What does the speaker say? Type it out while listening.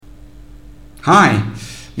Hi,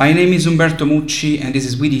 my name is Umberto Mucci and this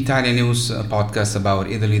is We the Italian News podcast about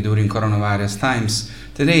Italy during coronavirus times.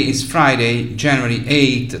 Today is Friday, January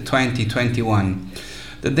 8, 2021.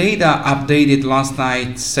 The data updated last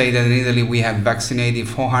night say that in Italy we have vaccinated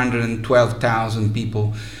 412,000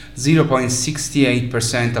 people,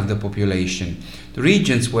 0.68% of the population. The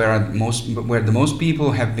regions where the most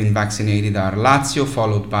people have been vaccinated are Lazio,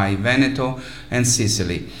 followed by Veneto and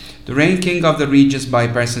Sicily. The ranking of the regions by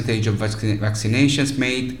percentage of vaccinations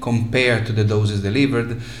made compared to the doses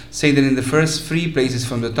delivered say that in the first three places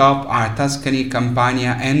from the top are Tuscany,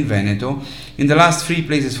 Campania and Veneto. In the last three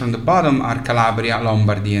places from the bottom are Calabria,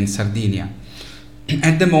 Lombardy and Sardinia.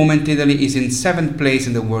 At the moment, Italy is in 7th place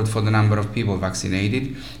in the world for the number of people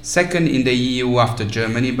vaccinated, second in the EU after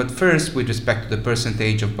Germany, but first with respect to the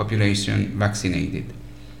percentage of population vaccinated.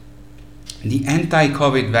 The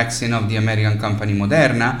anti-COVID vaccine of the American company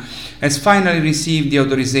Moderna has finally received the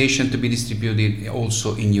authorization to be distributed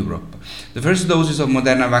also in Europe. The first doses of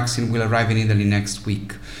Moderna vaccine will arrive in Italy next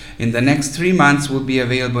week. In the next 3 months will be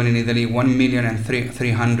available in Italy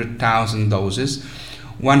 1,300,000 doses,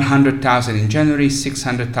 100,000 in January,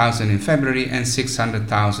 600,000 in February and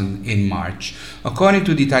 600,000 in March. According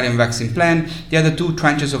to the Italian vaccine plan, the other two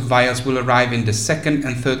tranches of vials will arrive in the second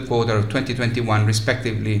and third quarter of 2021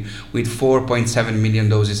 respectively, with 4.7 million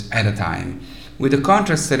doses at a time. With the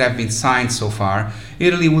contracts that have been signed so far,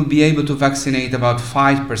 Italy will be able to vaccinate about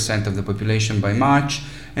 5% of the population by March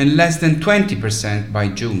and less than 20% by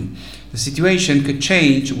June. The situation could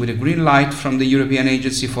change with a green light from the European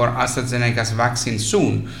Agency for AstraZeneca's vaccine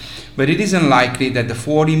soon, but it is unlikely that the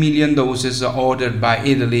 40 million doses ordered by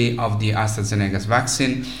Italy of the AstraZeneca's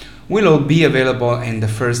vaccine will all be available in the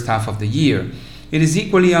first half of the year. It is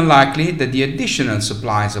equally unlikely that the additional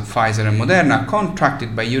supplies of Pfizer and Moderna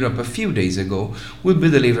contracted by Europe a few days ago will be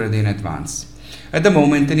delivered in advance. At the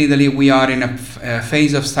moment in Italy we are in a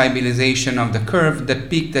phase of stabilization of the curve that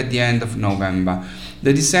peaked at the end of November.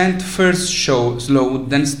 The descent first slowed,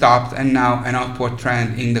 then stopped, and now an upward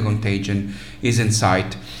trend in the contagion is in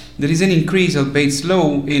sight. There is an increase, albeit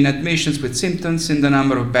slow, in admissions with symptoms, in the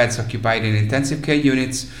number of beds occupied in intensive care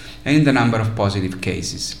units, and in the number of positive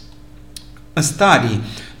cases. A study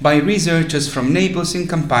by researchers from Naples in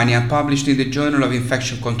Campania, published in the Journal of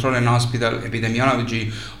Infection Control and Hospital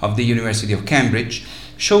Epidemiology of the University of Cambridge,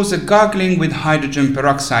 shows that gargling with hydrogen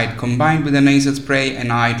peroxide combined with a nasal spray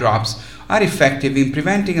and eye drops are effective in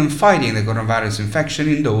preventing and fighting the coronavirus infection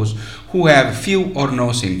in those who have few or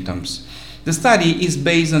no symptoms. The study is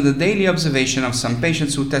based on the daily observation of some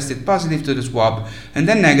patients who tested positive to the swab and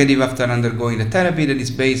then negative after undergoing the therapy that is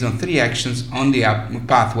based on three actions on the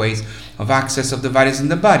pathways of access of the virus in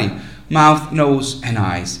the body: mouth, nose and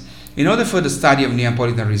eyes. In order for the study of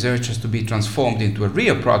Neapolitan researchers to be transformed into a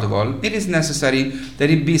real protocol, it is necessary that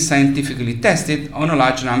it be scientifically tested on a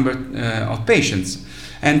large number of patients,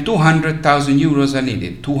 and 200,000 euros are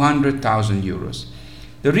needed. 200,000 euros.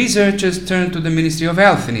 The researchers turned to the Ministry of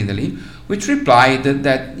Health in Italy, which replied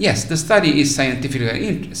that yes, the study is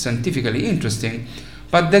scientifically interesting,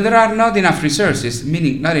 but that there are not enough resources,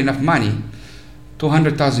 meaning not enough money,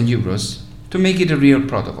 200,000 euros, to make it a real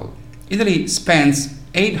protocol. Italy spends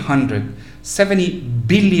 870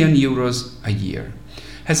 billion euros a year,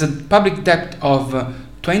 has a public debt of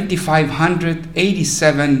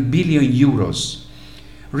 2,587 billion euros,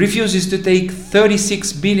 refuses to take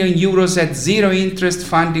 36 billion euros at zero interest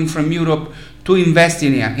funding from Europe to invest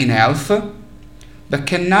in health, but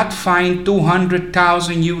cannot find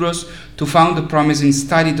 200,000 euros to fund a promising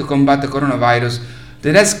study to combat the coronavirus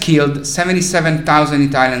that has killed 77,000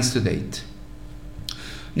 Italians to date.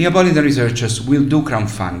 Neapolitan researchers will do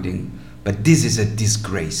crowdfunding, but this is a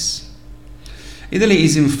disgrace. Italy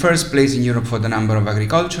is in first place in Europe for the number of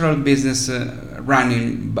agricultural business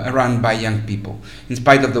run by young people. In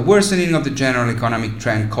spite of the worsening of the general economic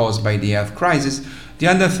trend caused by the health crisis, the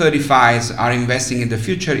under 35s are investing in the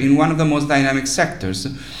future in one of the most dynamic sectors,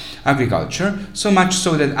 agriculture, so much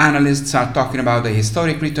so that analysts are talking about a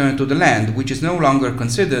historic return to the land, which is no longer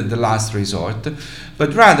considered the last resort,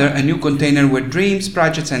 but rather a new container where dreams,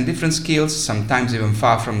 projects and different skills, sometimes even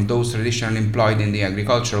far from those traditionally employed in the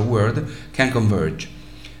agricultural world, can converge.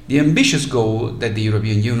 The ambitious goal that the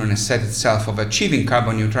European Union has set itself of achieving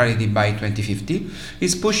carbon neutrality by 2050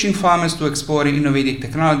 is pushing farmers to explore innovative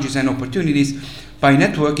technologies and opportunities by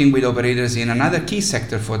networking with operators in another key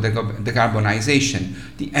sector for decarbonization,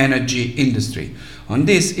 the energy industry. On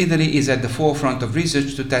this, Italy is at the forefront of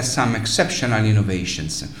research to test some exceptional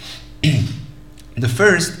innovations. The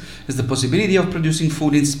first is the possibility of producing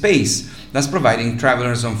food in space, thus providing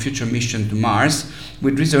travelers on future missions to Mars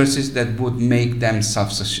with resources that would make them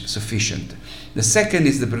self-sufficient. The second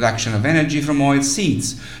is the production of energy from oil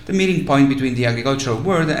seeds. The meeting point between the agricultural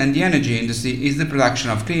world and the energy industry is the production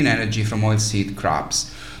of clean energy from oilseed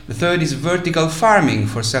crops. The third is vertical farming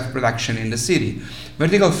for self-production in the city.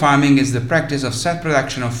 Vertical farming is the practice of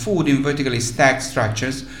self-production of food in vertically stacked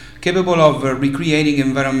structures capable of recreating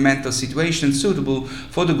environmental situations suitable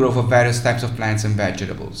for the growth of various types of plants and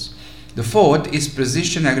vegetables. The fourth is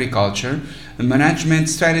precision agriculture, a management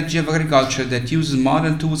strategy of agriculture that uses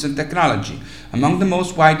modern tools and technology. Among the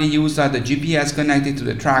most widely used are the GPS connected to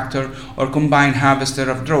the tractor or combined harvester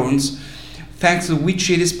of drones, thanks to which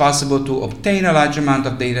it is possible to obtain a large amount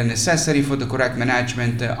of data necessary for the correct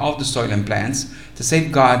management of the soil and plants to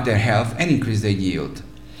safeguard their health and increase their yield.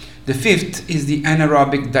 The fifth is the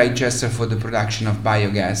anaerobic digester for the production of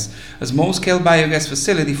biogas, a small-scale biogas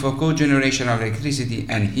facility for cogeneration of electricity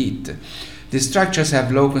and heat. These structures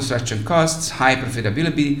have low construction costs, high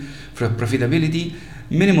profitability,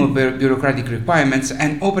 minimal bureaucratic requirements,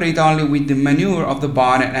 and operate only with the manure of the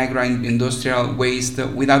barn and agro-industrial waste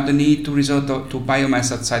without the need to resort to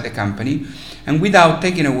biomass outside the company, and without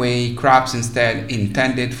taking away crops instead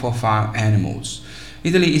intended for farm animals.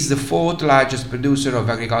 Italy is the fourth largest producer of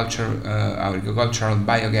agricultural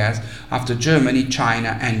biogas after Germany,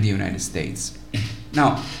 China, and the United States.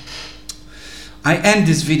 Now, I end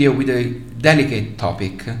this video with a delicate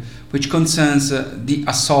topic which concerns the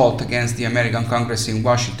assault against the American Congress in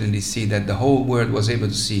Washington, D.C. that the whole world was able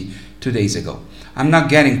to see 2 days ago. I'm not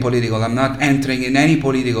getting political, I'm not entering in any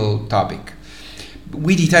political topic.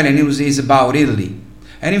 We, the Italian News, is about Italy.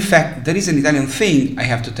 And in fact, there is an Italian thing I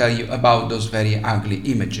have to tell you about those very ugly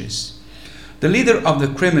images. The leader of the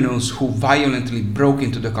criminals who violently broke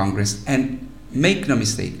into the Congress, and make no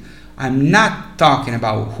mistake, I'm not talking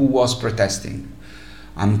about who was protesting.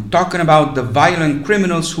 I'm talking about the violent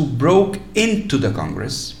criminals who broke into the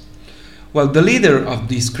Congress. Well, the leader of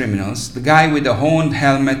these criminals, the guy with the horned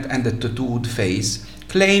helmet and the tattooed face,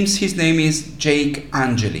 claims his name is Jake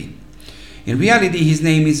Angeli. In reality, his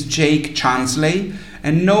name is Jake Chansley,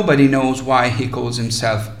 and nobody knows why he calls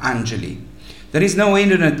himself Angeli. There is no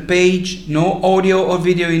internet page, no audio or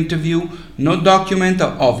video interview, no document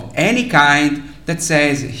of any kind that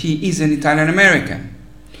says he is an Italian American.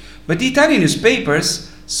 But the Italian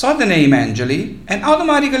newspapers saw the name Angeli and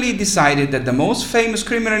automatically decided that the most famous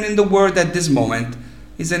criminal in the world at this moment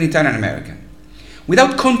is an Italian American.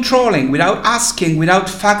 Without controlling, without asking, without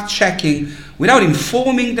fact-checking, without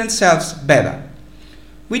informing themselves better.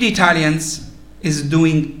 We the Italians is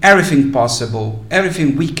doing everything possible,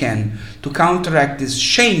 everything we can to counteract this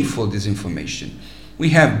shameful disinformation. We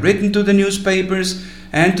have written to the newspapers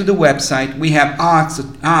and to the website. We have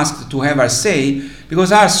asked to have our say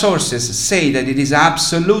because our sources say that it is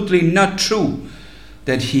absolutely not true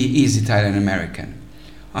that he is Italian American.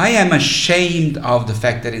 I am ashamed of the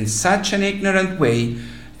fact that in such an ignorant way,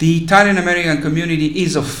 the Italian American community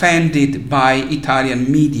is offended by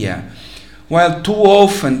Italian media. While too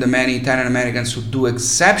often the many Italian Americans who do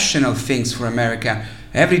exceptional things for America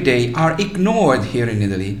every day are ignored here in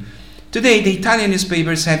Italy, today the Italian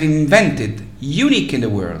newspapers have invented, unique in the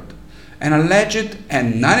world, an alleged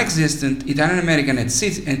and non-existent Italian American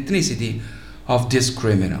ethnicity of this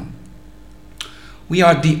criminal. We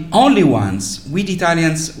are the only ones, we the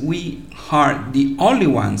Italians, we are the only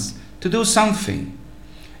ones to do something.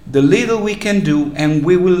 The little we can do, and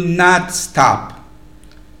we will not stop.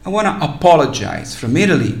 I want to apologize from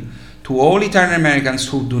Italy to all Italian Americans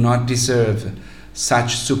who do not deserve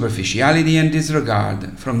such superficiality and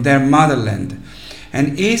disregard from their motherland,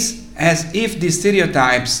 and is as if the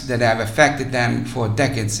stereotypes that have affected them for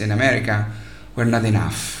decades in America were not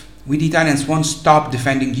enough. We the Italians won't stop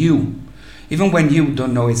defending you, even when you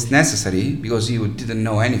don't know it's necessary, because you didn't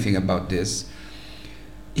know anything about this.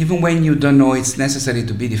 Even when you don't know it's necessary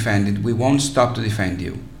to be defended, we won't stop to defend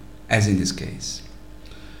you, as in this case.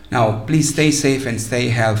 Now, please stay safe and stay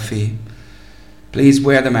healthy. Please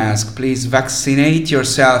wear the mask. Please vaccinate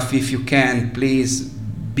yourself if you can. Please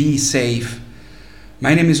be safe.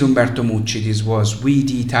 My name is Umberto Mucci. This was We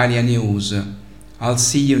the Italian News. I'll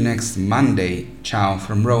see you next Monday. Ciao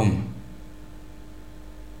from Rome.